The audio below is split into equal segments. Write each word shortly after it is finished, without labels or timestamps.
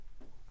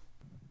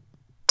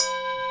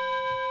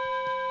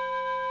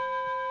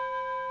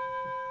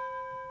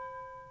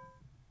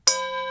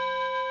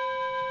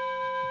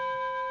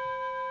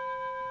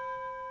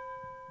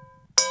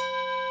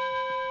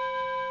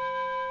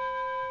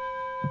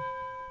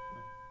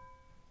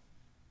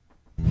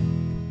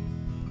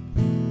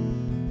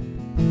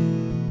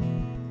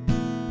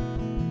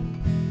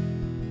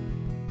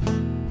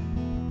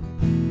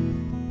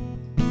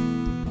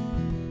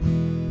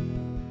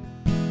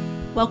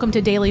Welcome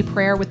to Daily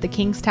Prayer with the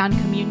Kingstown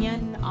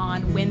Communion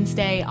on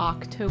Wednesday,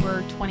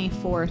 October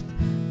 24th,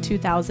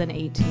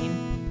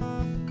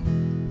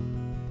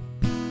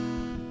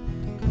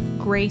 2018.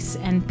 Grace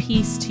and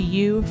peace to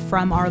you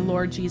from our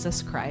Lord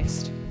Jesus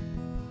Christ.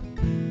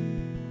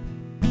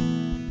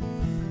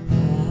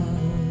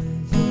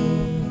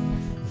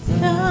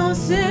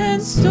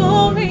 Thousand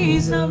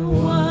stories of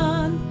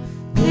one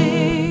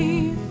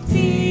they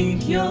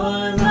think you're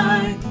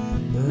like,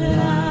 but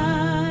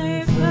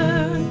I've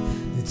heard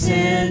the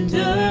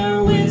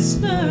tender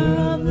whisper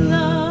of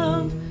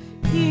love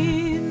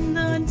in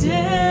the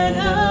dead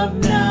of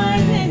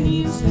night, and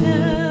you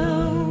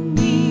tell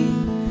me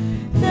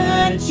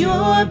that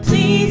you're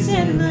pleased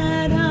and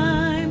that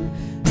I'm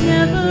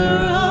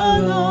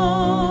never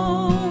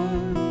alone.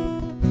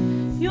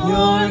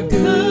 You're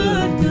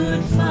good,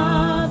 good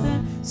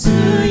Father. It's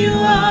who you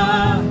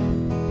are,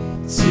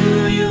 it's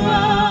who you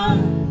are,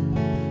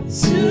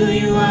 it's who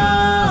you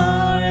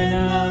are, and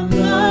I'm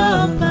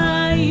loved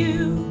by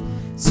you.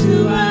 It's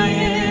who I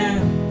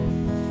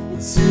am,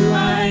 it's who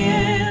I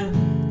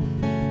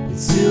am,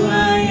 it's who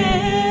I am.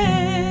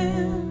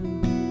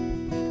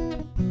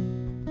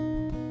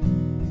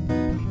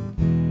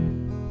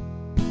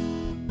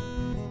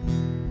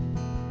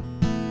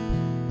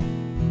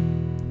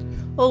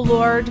 O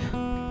Lord,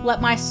 let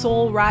my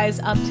soul rise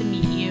up to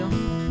meet you,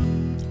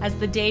 as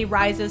the day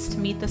rises to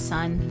meet the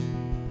sun.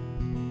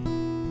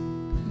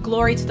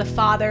 Glory to the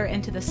Father,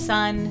 and to the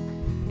Son,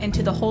 and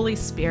to the Holy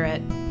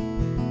Spirit,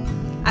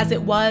 as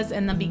it was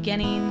in the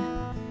beginning,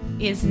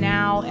 is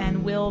now,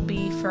 and will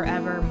be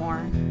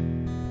forevermore.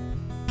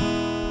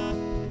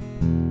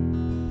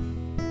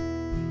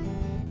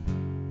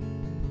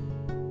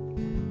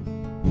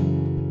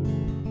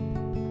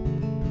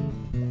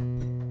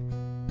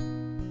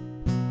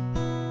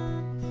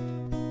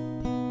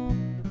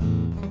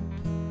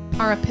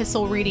 Our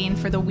epistle reading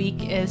for the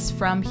week is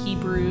from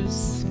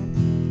Hebrews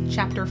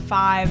chapter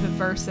 5,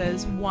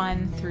 verses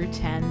 1 through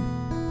 10.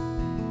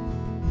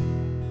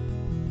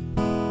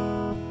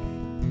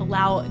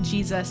 Allow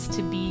Jesus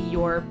to be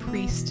your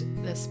priest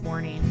this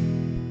morning.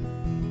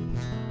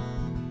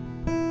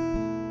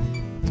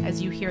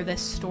 As you hear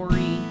this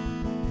story,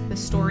 the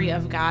story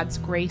of God's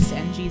grace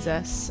and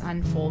Jesus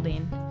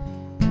unfolding.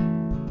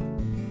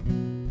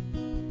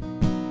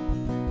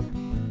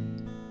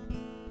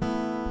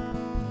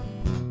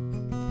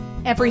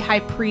 Every high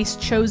priest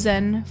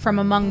chosen from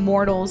among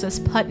mortals is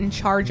put in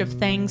charge of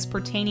things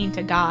pertaining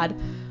to God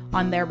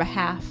on their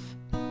behalf,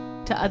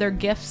 to other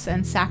gifts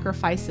and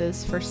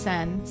sacrifices for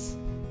sins.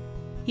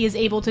 He is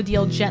able to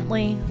deal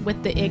gently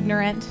with the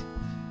ignorant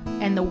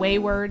and the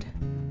wayward,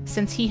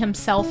 since he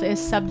himself is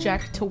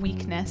subject to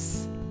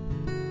weakness.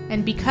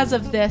 And because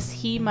of this,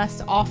 he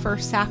must offer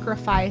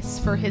sacrifice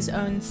for his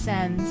own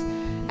sins,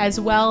 as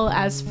well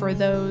as for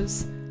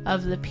those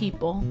of the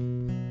people.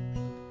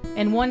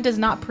 And one does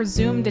not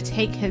presume to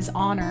take his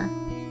honor,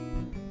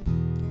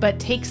 but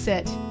takes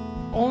it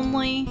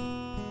only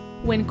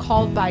when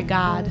called by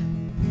God,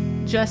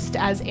 just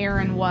as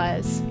Aaron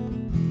was.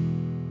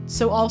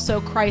 So also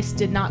Christ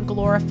did not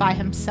glorify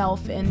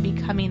himself in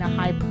becoming a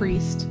high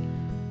priest,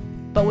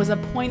 but was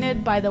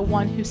appointed by the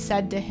one who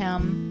said to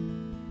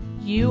him,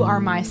 "You are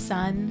my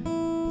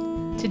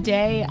son.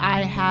 Today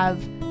I have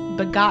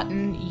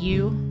begotten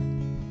you."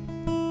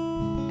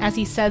 As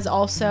he says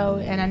also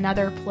in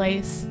another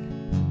place,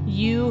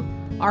 "You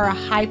are a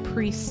high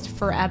priest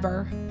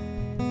forever,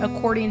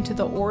 according to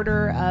the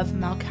order of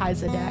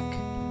Melchizedek."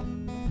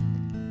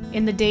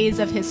 In the days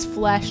of his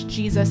flesh,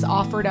 Jesus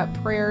offered up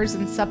prayers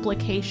and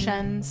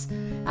supplications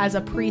as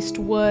a priest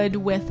would,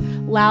 with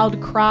loud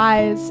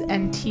cries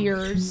and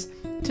tears,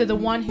 to the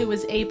one who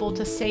was able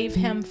to save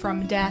him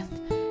from death,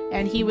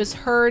 and he was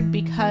heard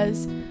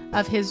because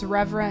of his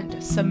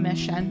reverent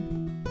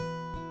submission.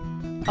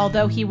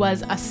 Although he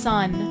was a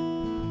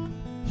son,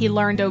 he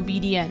learned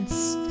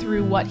obedience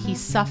through what he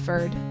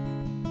suffered.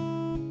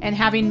 And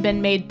having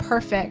been made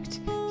perfect,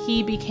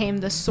 he became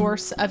the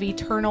source of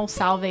eternal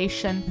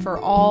salvation for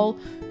all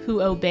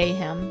who obey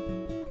him,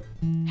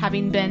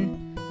 having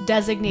been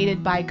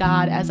designated by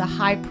God as a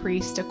high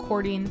priest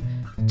according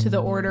to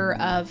the order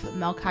of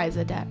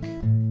Melchizedek.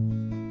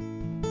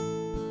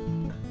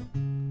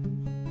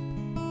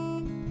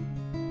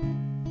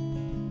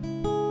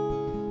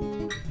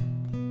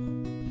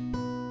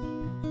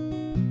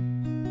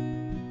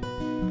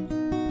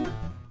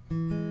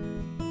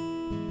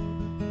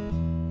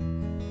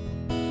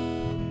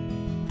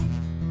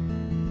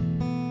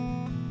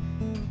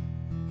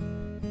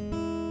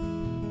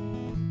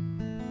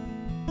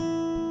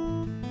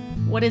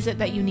 What is it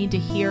that you need to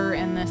hear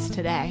in this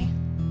today?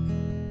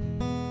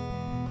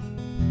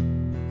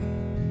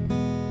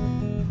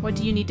 What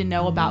do you need to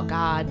know about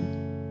God?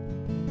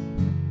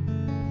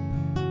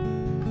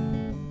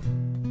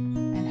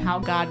 And how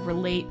God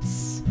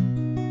relates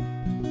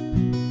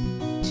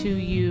to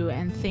you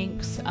and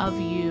thinks of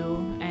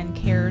you and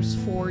cares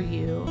for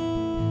you?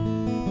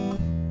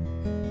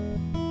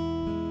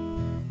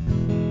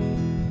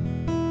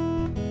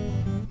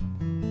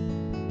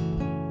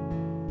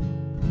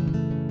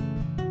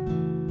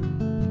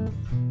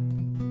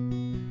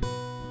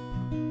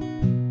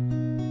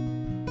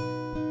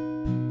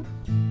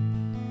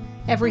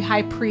 Every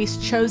high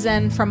priest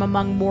chosen from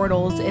among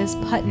mortals is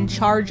put in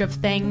charge of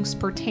things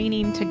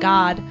pertaining to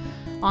God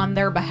on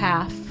their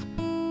behalf,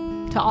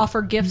 to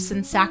offer gifts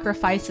and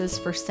sacrifices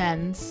for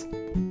sins.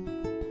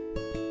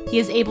 He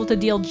is able to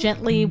deal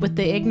gently with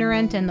the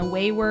ignorant and the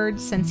wayward,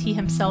 since he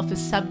himself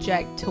is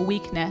subject to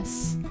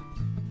weakness.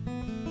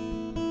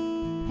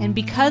 And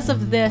because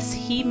of this,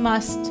 he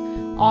must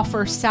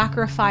offer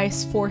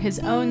sacrifice for his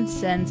own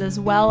sins as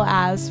well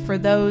as for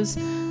those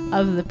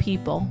of the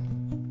people.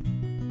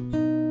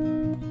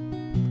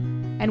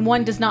 And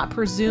one does not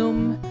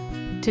presume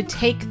to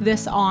take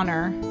this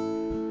honor,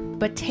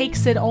 but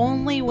takes it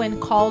only when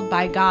called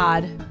by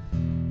God,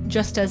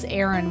 just as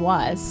Aaron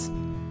was.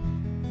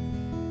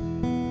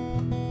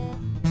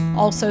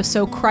 Also,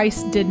 so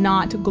Christ did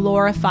not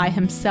glorify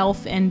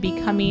himself in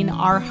becoming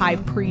our high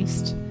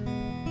priest,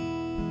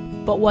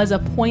 but was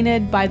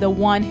appointed by the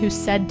one who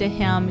said to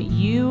him,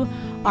 "You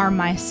are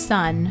my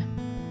son,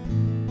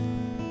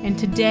 and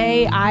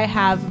today I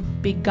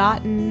have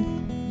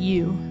begotten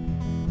you."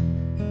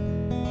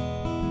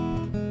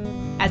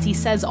 As he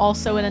says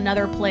also in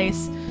another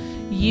place,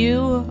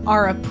 "You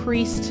are a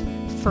priest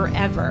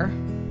forever,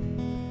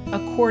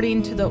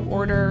 according to the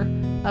order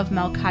of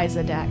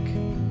Melchizedek."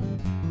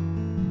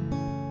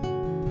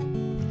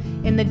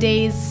 In the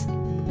days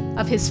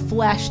of his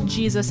flesh,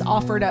 Jesus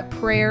offered up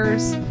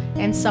prayers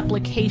and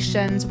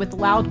supplications with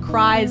loud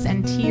cries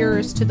and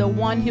tears to the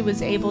one who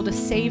was able to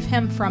save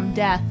him from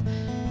death,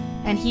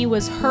 and he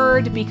was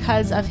heard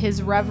because of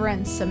his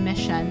reverent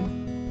submission.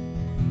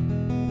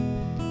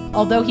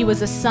 Although he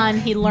was a son,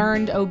 he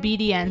learned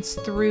obedience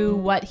through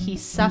what he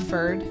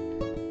suffered,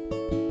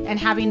 and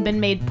having been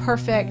made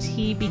perfect,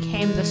 he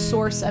became the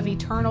source of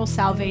eternal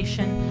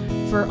salvation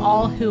for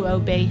all who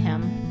obey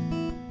him,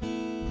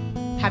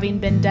 having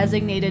been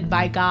designated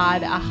by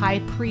God a high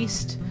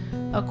priest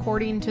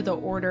according to the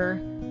order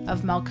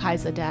of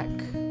Melchizedek.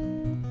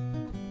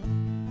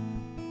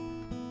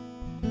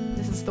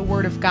 This is the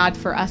word of God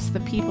for us,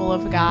 the people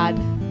of God.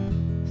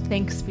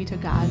 Thanks be to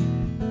God.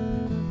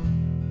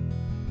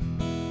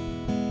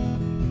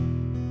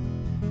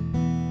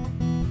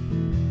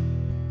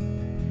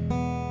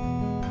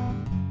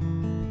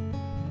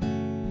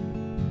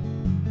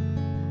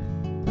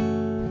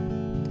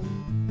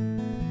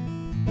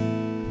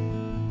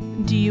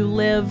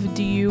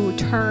 Do you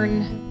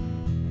turn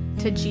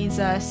to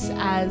Jesus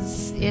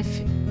as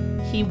if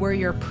he were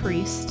your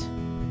priest?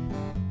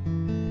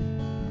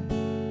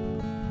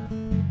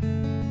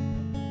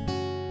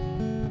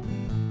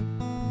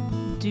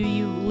 Do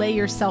you lay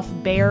yourself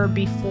bare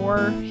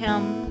before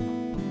him?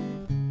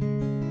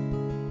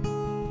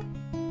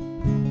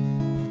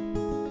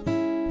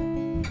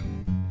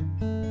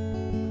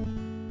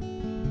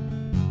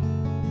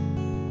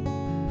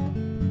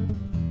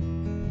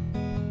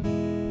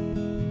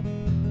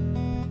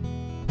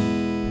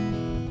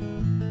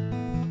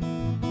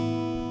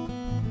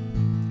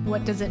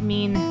 What does it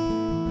mean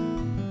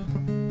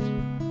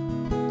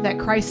that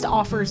Christ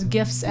offers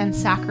gifts and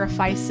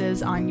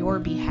sacrifices on your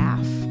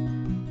behalf?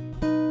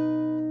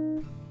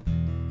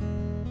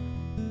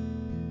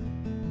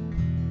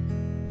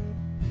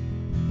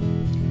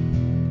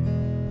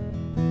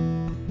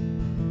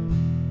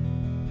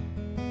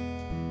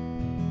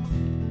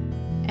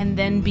 And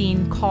then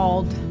being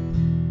called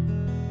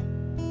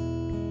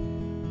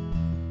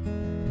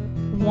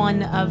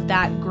one of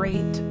that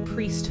great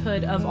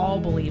priesthood of all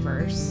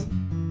believers.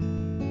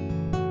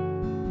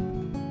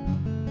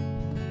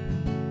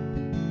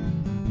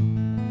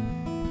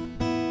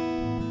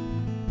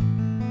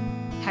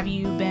 Have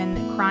you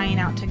been crying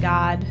out to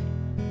God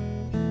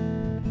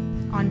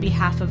on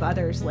behalf of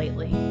others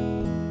lately?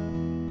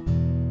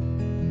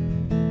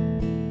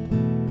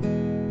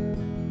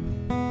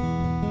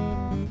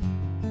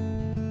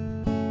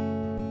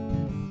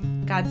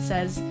 God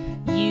says,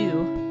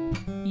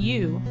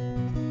 you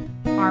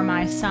are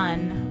my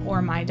son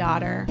or my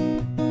daughter.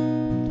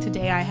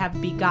 Today I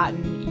have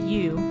begotten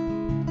you.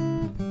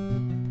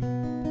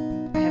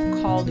 I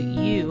have called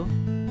you.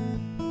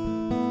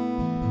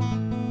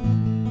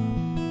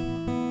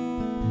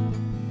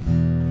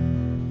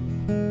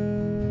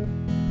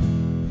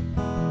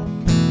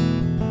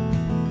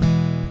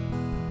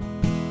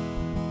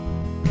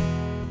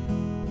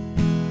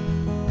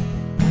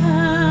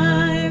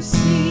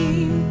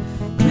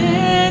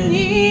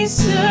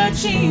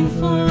 Searching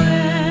for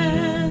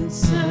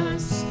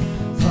answers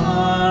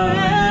far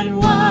and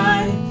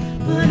wide,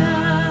 but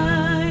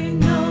I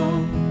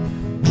know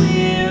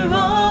we're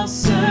all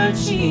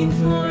searching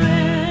for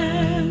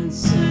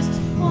answers.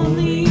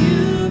 Only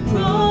you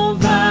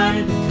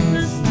provide,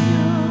 because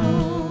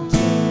know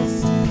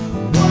just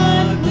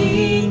what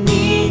we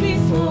need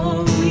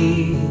before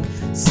we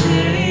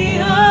say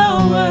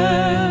a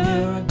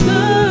word.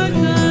 Good,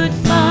 good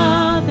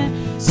Father,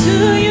 it's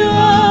who you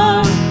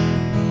are.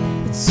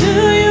 It's who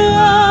you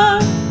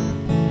are.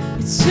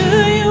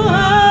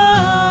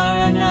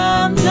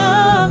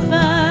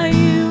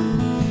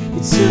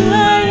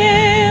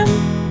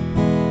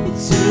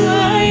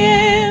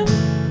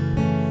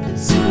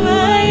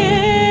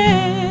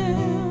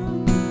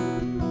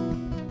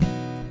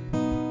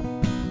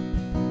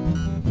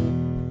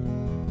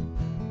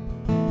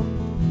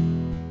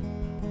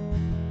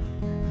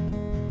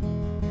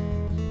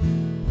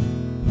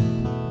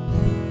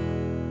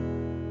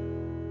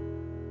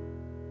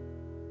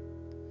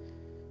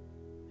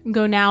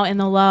 Go now in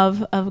the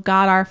love of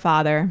God our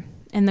Father,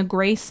 in the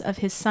grace of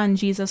his Son,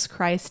 Jesus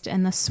Christ,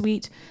 and the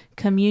sweet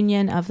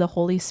communion of the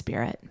Holy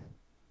Spirit.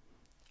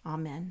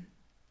 Amen.